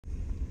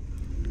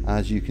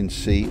As you can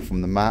see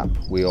from the map,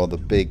 we are the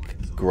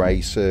big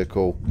grey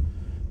circle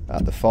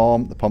at the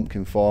farm, the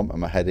pumpkin farm,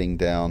 and we're heading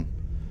down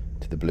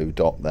to the blue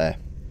dot there.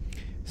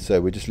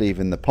 So we're just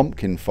leaving the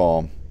pumpkin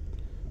farm.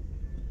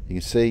 You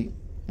can see,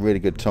 really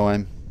good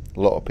time. A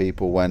lot of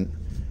people went,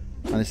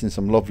 and it's in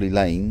some lovely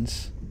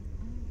lanes.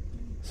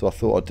 So I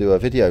thought I'd do a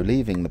video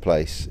leaving the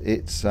place.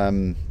 It's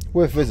worth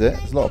a visit.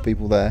 There's a lot of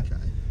people there.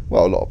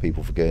 Well, a lot of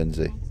people for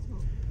Guernsey.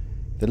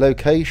 The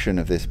location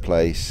of this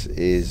place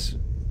is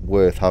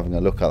worth having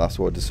a look at. That's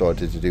why I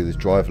decided to do this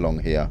drive along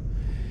here.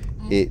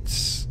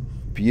 It's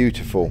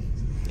beautiful.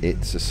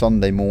 It's a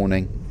Sunday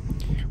morning.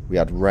 We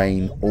had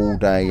rain all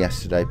day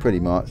yesterday pretty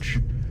much,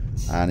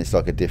 and it's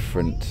like a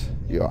different,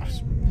 yeah,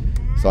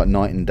 it's like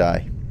night and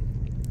day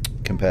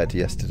compared to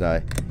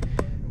yesterday.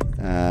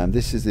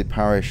 This is the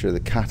parish of the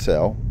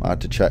Cattel. I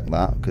had to check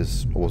that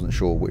because I wasn't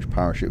sure which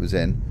parish it was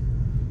in,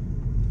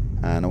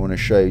 and I want to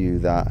show you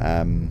that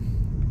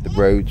the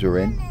roads are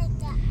in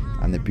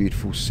and the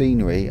beautiful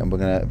scenery, and we're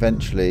going to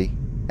eventually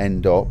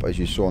end up, as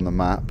you saw on the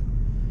map,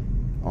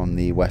 on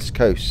the west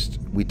coast.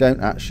 We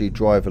don't actually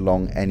drive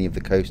along any of the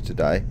coast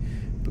today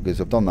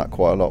because I've done that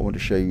quite a lot. I want to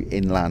show you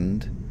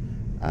inland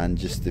and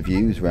just the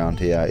views around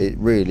here. It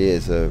really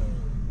is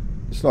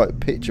it's like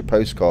picture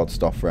postcard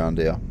stuff around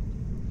here.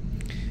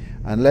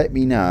 And let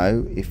me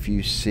know if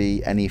you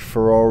see any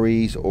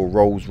Ferraris or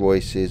Rolls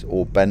Royces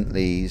or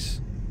Bentleys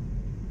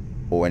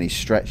or any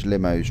stretch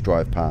limos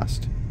drive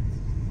past.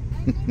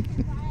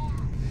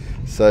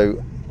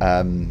 So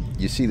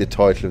you see the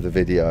title of the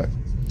video.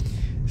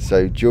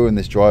 So during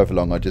this drive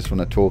along, I just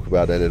want to talk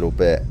about it a little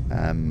bit.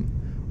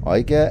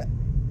 I get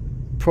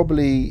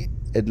probably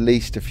at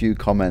least a few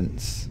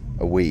comments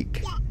a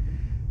week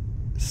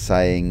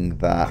saying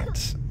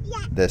that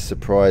they're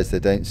surprised they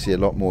don't see a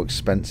lot more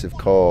expensive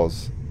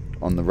cars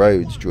on the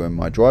roads during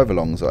my drive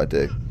alongs I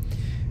do.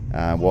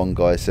 One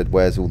guy said,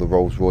 where's all the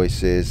Rolls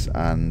Royces,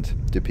 and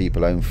do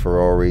people own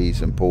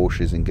Ferraris and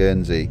Porsches in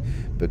Guernsey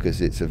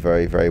because it's a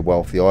very, very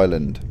wealthy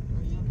island.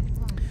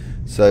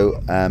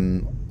 So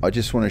I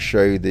just want to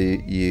show you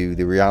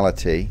the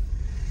reality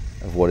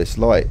of what it's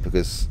like,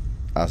 because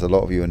as a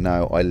lot of you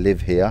know, I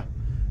live here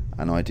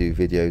and I do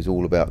videos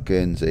all about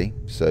Guernsey.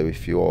 So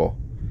if you're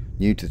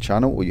new to the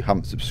channel or you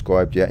haven't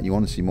subscribed yet and you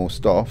want to see more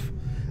stuff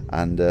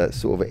and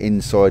sort of an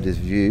insider's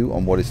view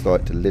on what it's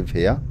like to live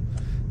here,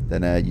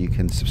 then you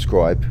can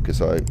subscribe,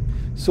 because I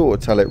sort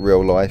of tell it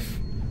real life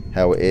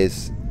how it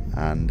is.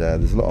 And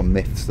there's a lot of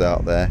myths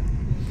out there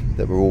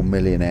that we're all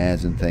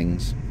millionaires and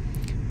things.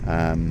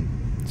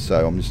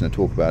 So I'm just going to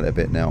talk about it a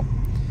bit now.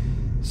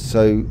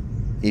 So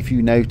if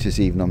you notice,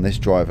 even on this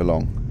drive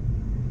along,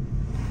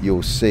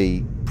 you'll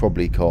see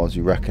probably cars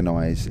you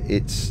recognise.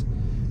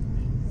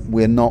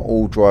 We're not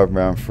all driving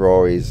around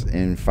Ferraris.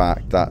 In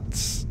fact,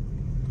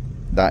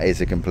 that is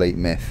a complete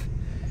myth.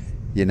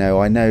 You know,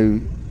 I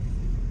know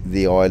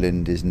the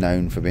island is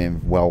known for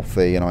being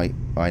wealthy, and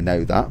I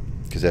know that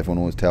because everyone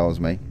always tells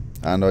me,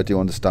 and I do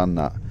understand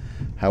that.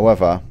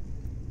 However,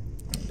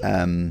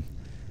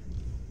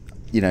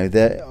 you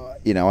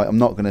know, I'm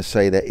not going to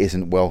say there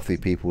isn't wealthy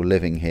people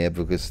living here,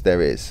 because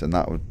there is, and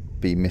that would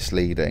be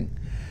misleading.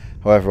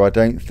 However, I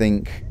don't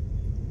think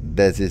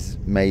there's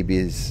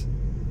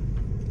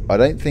I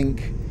don't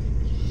think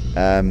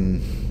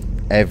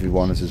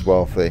everyone is as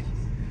wealthy,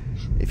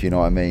 if you know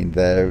what I mean.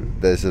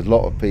 There's a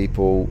lot of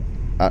people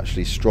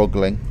actually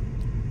struggling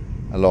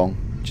along,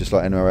 just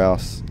like anywhere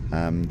else.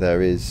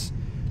 There is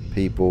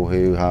people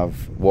who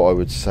have what I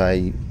would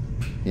say,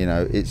 you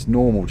know, it's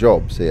normal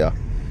jobs here.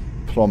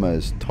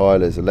 Plumbers,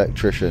 tilers,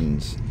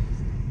 electricians.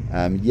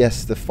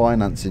 Yes, the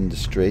finance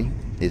industry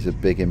is a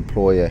big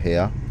employer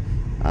here,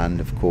 and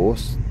of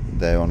course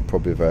they're on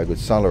probably a very good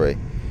salary.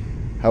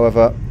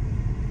 However,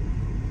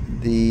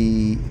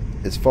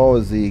 as far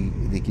as the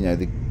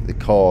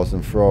cars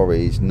and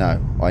Ferraris, no,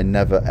 I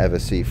never ever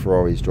see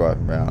Ferraris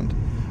driving around.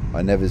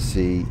 I never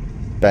see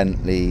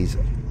Bentleys.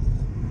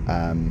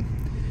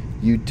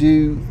 You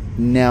do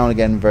now and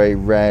again, very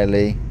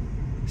rarely,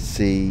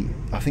 see.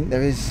 I think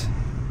there is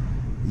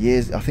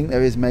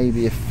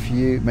maybe a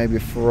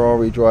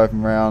Ferrari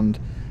driving around,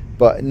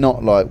 but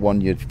not like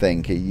one you'd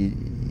think.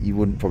 You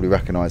wouldn't probably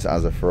recognise it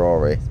as a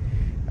Ferrari.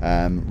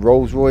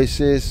 Rolls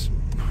Royces,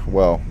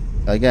 well,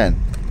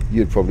 again,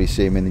 you'd probably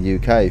see them in the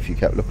UK if you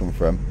kept looking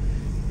for them.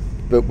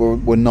 But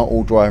we're not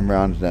all driving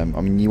around in them.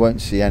 I mean, you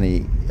won't see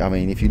any. I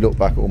mean, if you look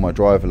back at all my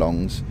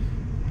drive-alongs,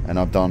 and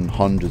I've done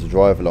hundreds of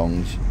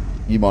drive-alongs,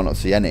 you might not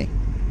see any.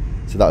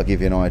 So that'll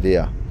give you an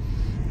idea.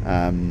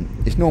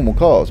 It's normal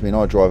cars. I mean,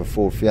 I drive a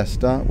Ford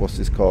Fiesta. What's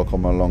this car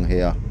coming along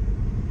here?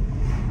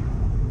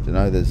 Don't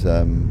know. There's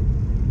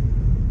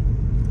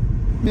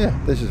yeah,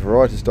 there's just a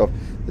variety of stuff.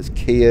 There's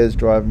Kias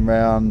driving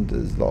around.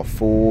 There's a lot of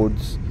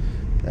Fords.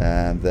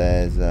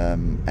 There's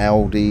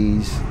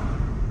Audis.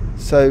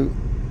 So,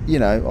 you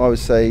know, I would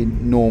say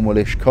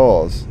normal-ish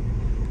cars.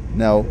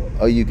 Now,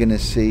 are you going to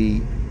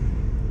see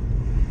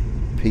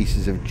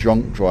pieces of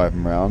junk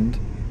driving around?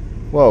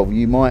 Well,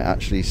 you might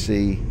actually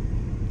see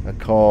a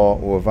car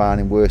or a van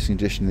in worse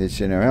condition than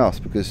it's in our house,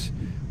 because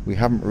we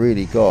haven't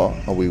really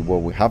got,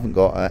 we haven't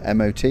got a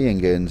MOT in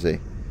Guernsey.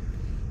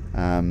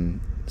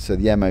 So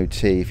the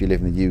MOT, if you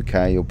live in the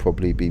UK, you'll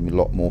probably be a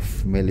lot more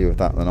familiar with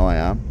that than I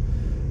am.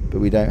 But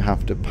we don't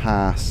have to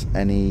pass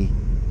any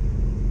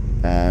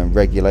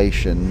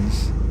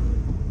regulations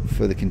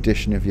for the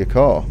condition of your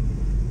car.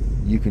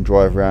 You can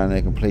drive around in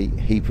a complete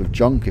heap of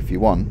junk if you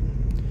want,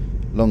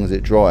 as long as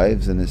it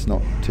drives and it's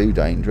not too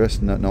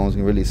dangerous. No one's going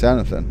to really say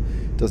anything.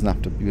 It doesn't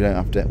have to. We don't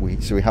have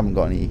to. So we haven't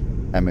got any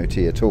MOT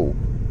at all.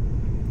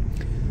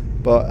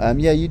 But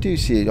yeah, you do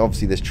see,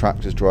 obviously there's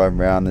tractors driving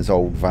around, there's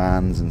old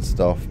vans and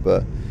stuff,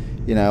 but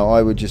you know,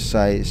 I would just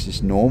say it's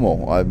just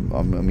normal. I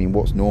mean,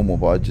 what's normal?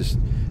 But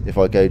if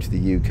I go to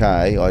the UK,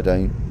 I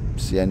don't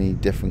see any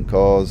different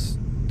cars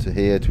to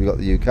here to we got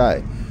the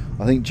UK.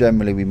 I think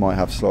generally we might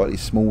have slightly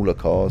smaller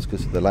cars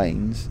because of the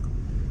lanes.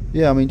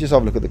 Yeah, I mean, just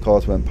have a look at the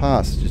cars went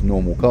past, it's just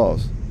normal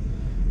cars.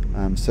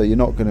 So you're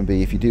not going to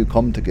be, if you do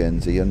come to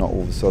Guernsey, you're not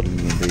all of a sudden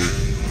going to be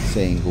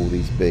seeing all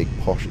these big,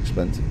 posh,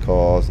 expensive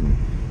cars and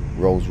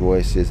Rolls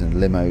Royces and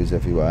limos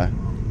everywhere,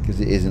 because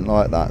it isn't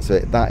like that. So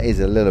that is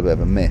a little bit of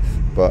a myth,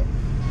 but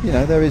you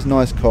know, there is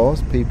nice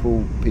cars.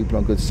 People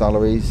on good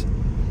salaries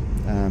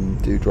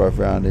do drive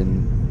around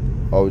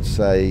in, I would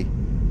say,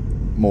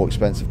 more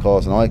expensive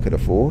cars than I could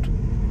afford,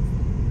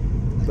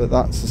 but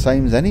that's the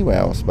same as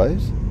anywhere, I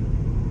suppose.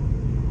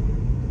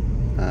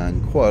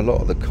 And quite a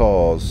lot of the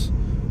cars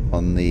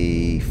on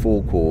the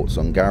forecourts,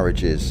 on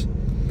garages,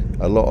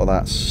 a lot of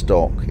that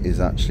stock is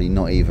actually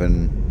not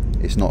even,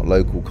 it's not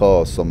local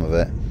cars, some of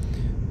it.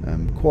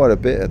 Quite a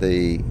bit of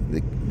the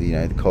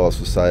cars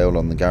for sale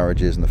on the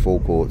garages and the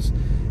forecourts,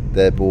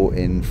 they're bought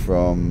in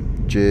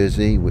from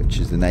Guernsey, which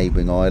is the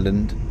neighbouring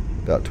island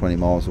about 20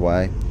 miles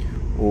away,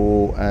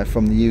 or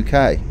from the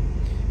UK.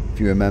 If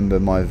you remember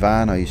my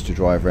van I used to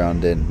drive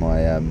around in,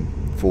 my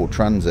Ford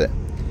Transit,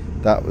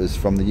 that was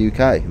from the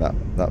UK,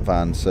 that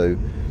van. So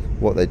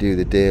what they do,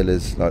 the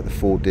dealers, like the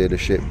Ford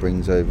dealership,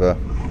 brings over,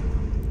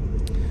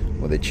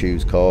 well, they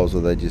choose cars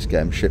or they just get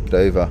them shipped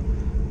over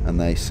and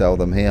they sell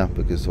them here,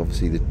 because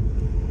obviously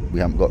we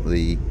haven't got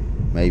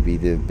maybe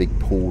the big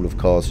pool of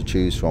cars to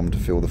choose from to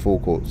fill the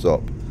forecourts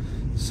up.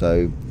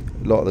 So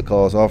a lot of the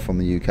cars are from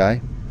the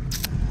UK.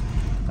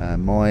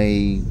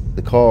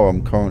 The car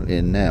I'm currently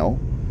in now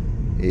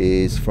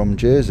is from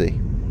Jersey,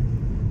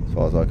 as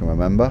far as I can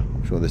remember.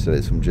 I'm sure they said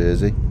it's from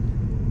Jersey.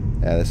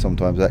 There's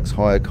sometimes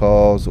ex-hire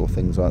cars or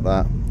things like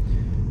that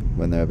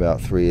when they're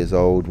about 3 years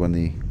old. When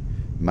the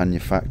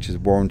manufacturer's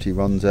warranty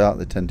runs out,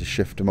 they tend to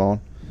shift them on.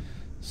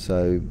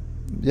 So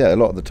yeah, a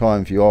lot of the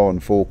time, if you are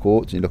on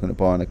forecourts and you're looking at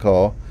buying a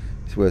car,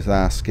 it's worth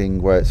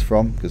asking where it's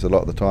from, because a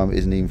lot of the time it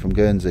isn't even from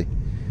Guernsey.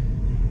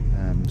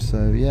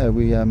 So yeah,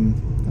 we have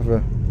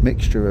a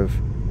mixture of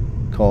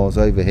cars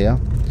over here.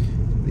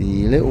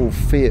 The little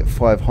Fiat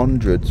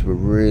 500s were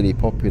really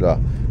popular.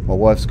 My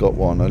wife's got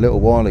one a little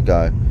while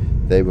ago.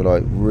 They were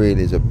like, really,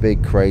 there's a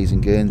big craze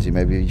in Guernsey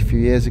maybe a few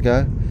years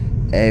ago.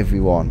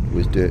 Everyone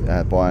was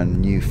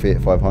buying new Fiat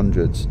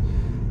 500s.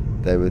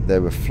 They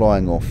were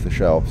flying off the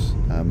shelves.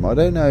 I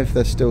don't know if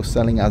they're still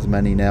selling as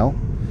many now,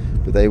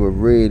 but they were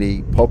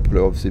really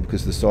popular, obviously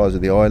because of the size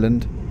of the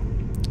island.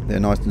 They're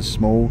nice and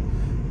small,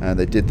 and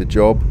they did the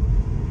job.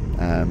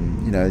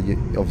 You know,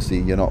 obviously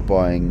you're not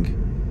buying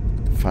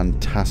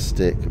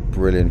fantastic,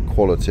 brilliant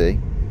quality,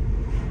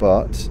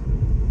 but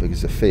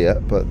because of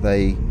Fiat, but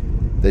they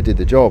did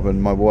the job,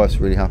 and my wife's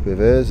really happy with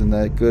hers, and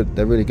they're good.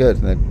 They're really good,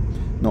 and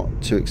they're not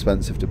too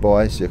expensive to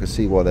buy, so you can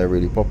see why they're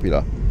really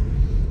popular.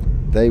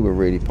 They were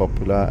really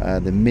popular.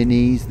 The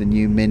Minis, the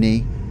new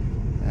Mini,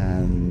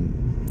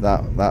 and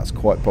that's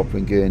quite popular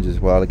in Guernsey as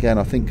well. Again,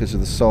 I think because of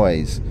the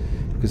size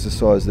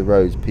of the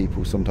roads,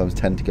 people sometimes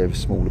tend to go for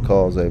smaller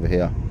cars over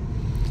here.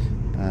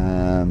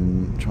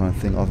 Trying to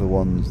think other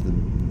ones.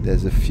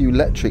 There's a few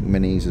electric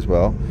Minis as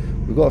well.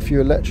 We've got a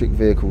few electric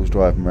vehicles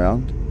driving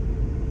around.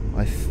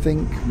 I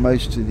think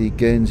most of the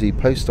Guernsey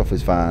post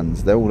office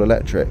vans, they're all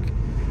electric,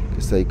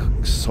 because they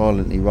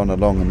silently run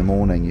along in the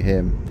morning. You hear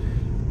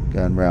them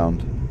going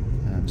round.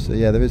 So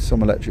yeah, there is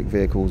some electric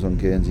vehicles on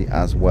Guernsey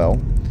as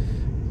well.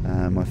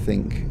 I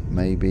think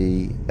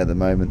maybe at the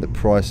moment the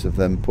price of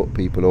them put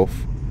people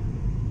off.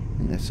 I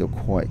think they're still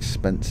quite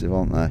expensive,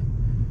 aren't they?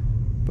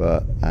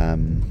 But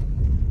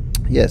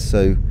yeah,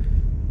 so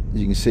as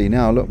you can see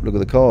now, look at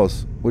the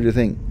cars. What do you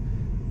think?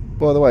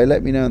 By the way,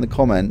 let me know in the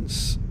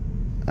comments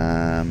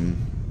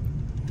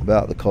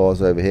about the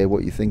cars over here,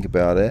 what you think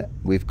about it.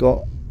 We've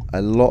got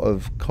a lot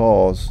of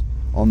cars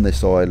on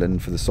this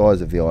island for the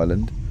size of the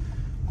island.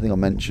 I think I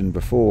mentioned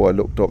before, I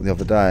looked up the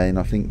other day, and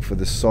I think for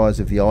the size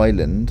of the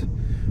island,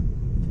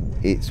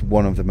 it's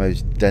one of the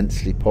most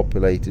densely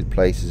populated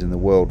places in the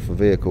world for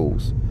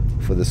vehicles,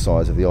 for the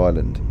size of the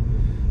island,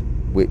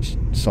 which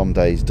some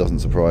days doesn't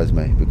surprise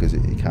me, because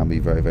it can be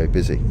very, very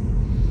busy.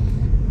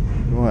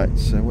 Right,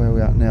 so where are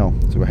we at now?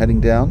 So we're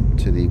heading down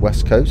to the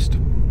west coast.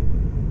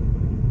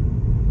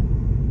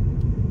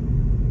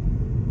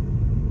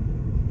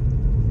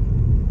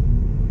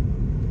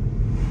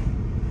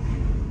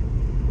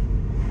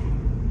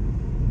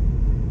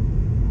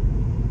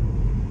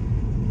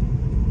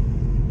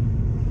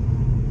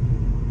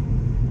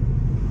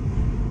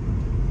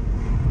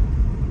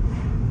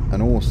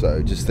 And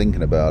also, just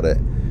thinking about it,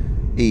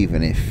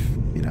 even if,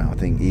 you know, I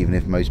think even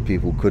if most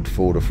people could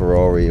afford a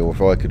Ferrari, or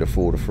if I could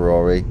afford a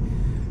Ferrari,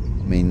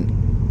 I mean,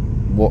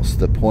 what's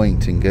the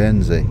point in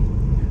Guernsey?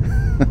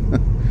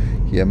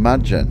 You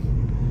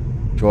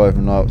imagine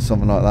driving like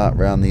something like that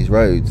around these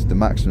roads. The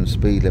maximum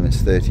speed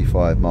limit's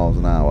 35 miles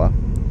an hour.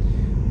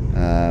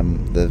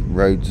 The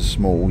roads are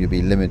small. You'll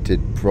be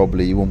limited.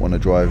 Probably you wouldn't want to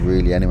drive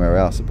really anywhere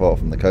else apart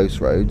from the coast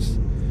roads.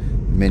 The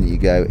minute you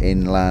go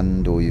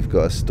inland, or you've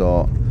got to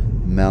start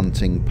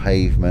mounting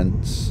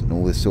pavements and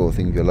all this sort of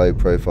thing with your low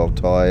profile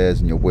tyres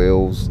and your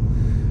wheels,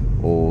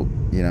 or,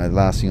 you know, the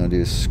last thing you want to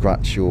do is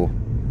scratch your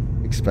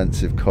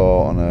expensive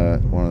car on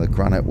one of the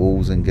granite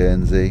walls in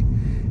Guernsey.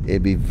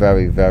 It'd be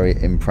very, very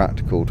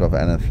impractical to have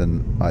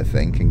anything, I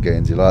think, in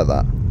Guernsey like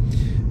that.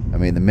 I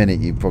mean, the minute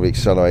you probably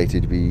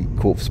accelerated, you'd be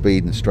caught for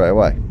speeding straight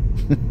away.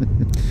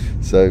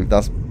 So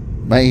that's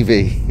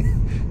maybe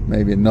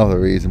another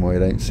reason why you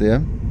don't see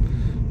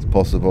them. It's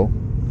possible.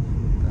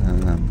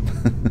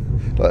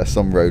 Like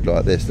some road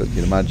like this, look, you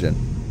can imagine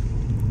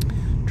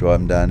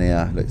driving down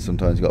here. Look,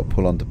 sometimes you've got to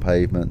pull onto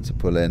pavement to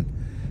pull in.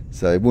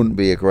 So it wouldn't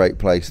be a great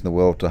place in the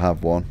world to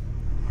have one.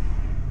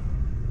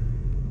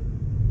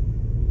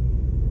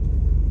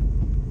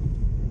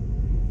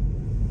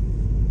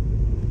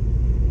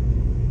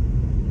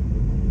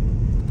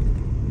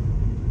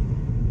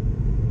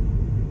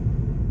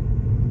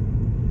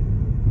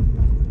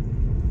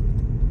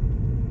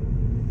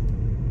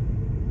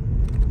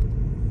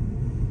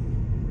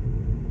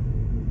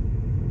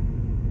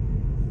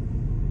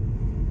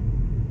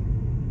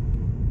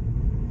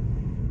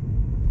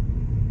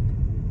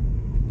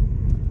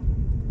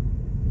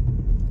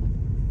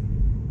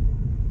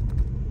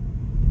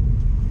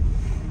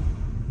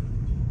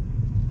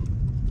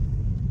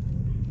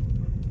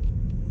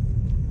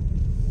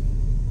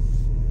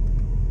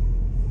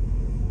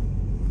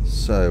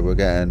 So we're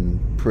getting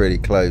pretty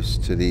close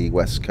to the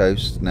west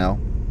coast now.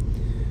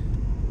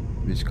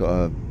 We just got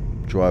to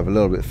drive a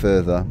little bit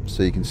further,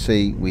 so you can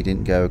see we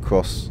didn't go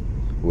across,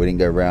 we didn't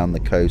go around the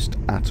coast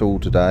at all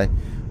today.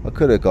 I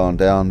could have gone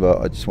down,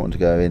 but I just wanted to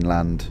go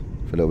inland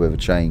for a little bit of a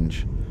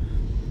change.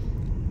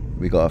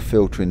 We got a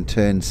filter and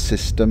turn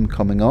system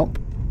coming up,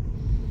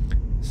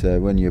 so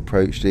when you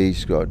approach these,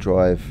 you've got to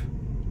drive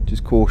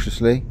just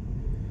cautiously,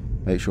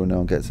 make sure no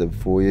one gets there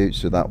before you,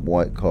 so that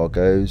white car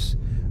goes.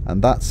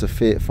 And that's a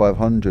Fiat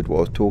 500, what I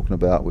was talking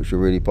about, which are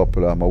really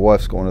popular. My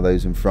wife's got one of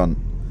those in front.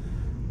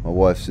 My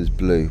wife's is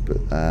blue,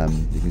 but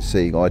you can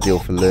see, ideal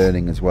for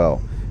learning as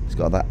well. It's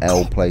got that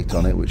L plate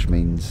on it, which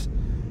means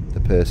the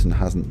person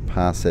hasn't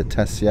passed their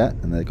tests yet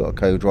and they've got a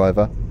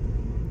co-driver.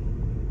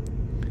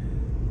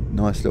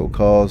 Nice little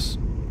cars,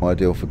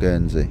 ideal for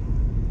Guernsey.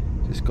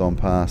 Just gone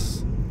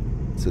past,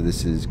 so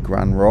this is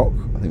Grand Rock.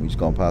 I think we've just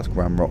gone past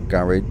Grand Rock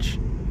Garage.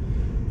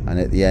 And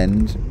at the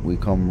end, we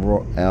come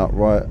out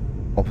right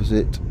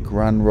opposite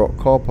Grand Rock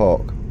Car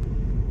Park,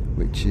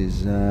 which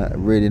is a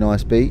really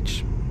nice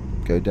beach.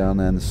 Go down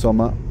there in the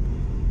summer.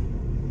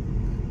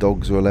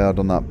 Dogs are allowed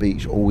on that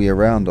beach all year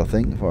round, I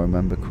think, if I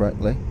remember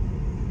correctly.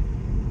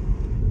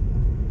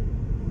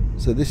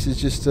 So this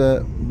is just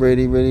a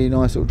really, really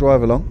nice little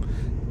drive along.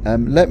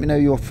 Let me know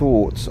your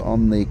thoughts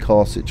on the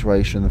car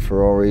situation, the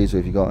Ferraris, or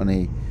if you got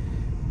any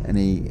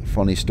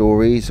funny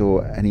stories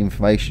or any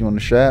information you want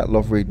to share. I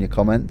love reading your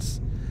comments.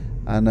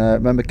 And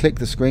remember, click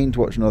the screen to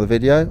watch another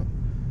video.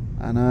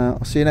 And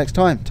I'll see you next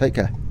time. Take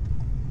care.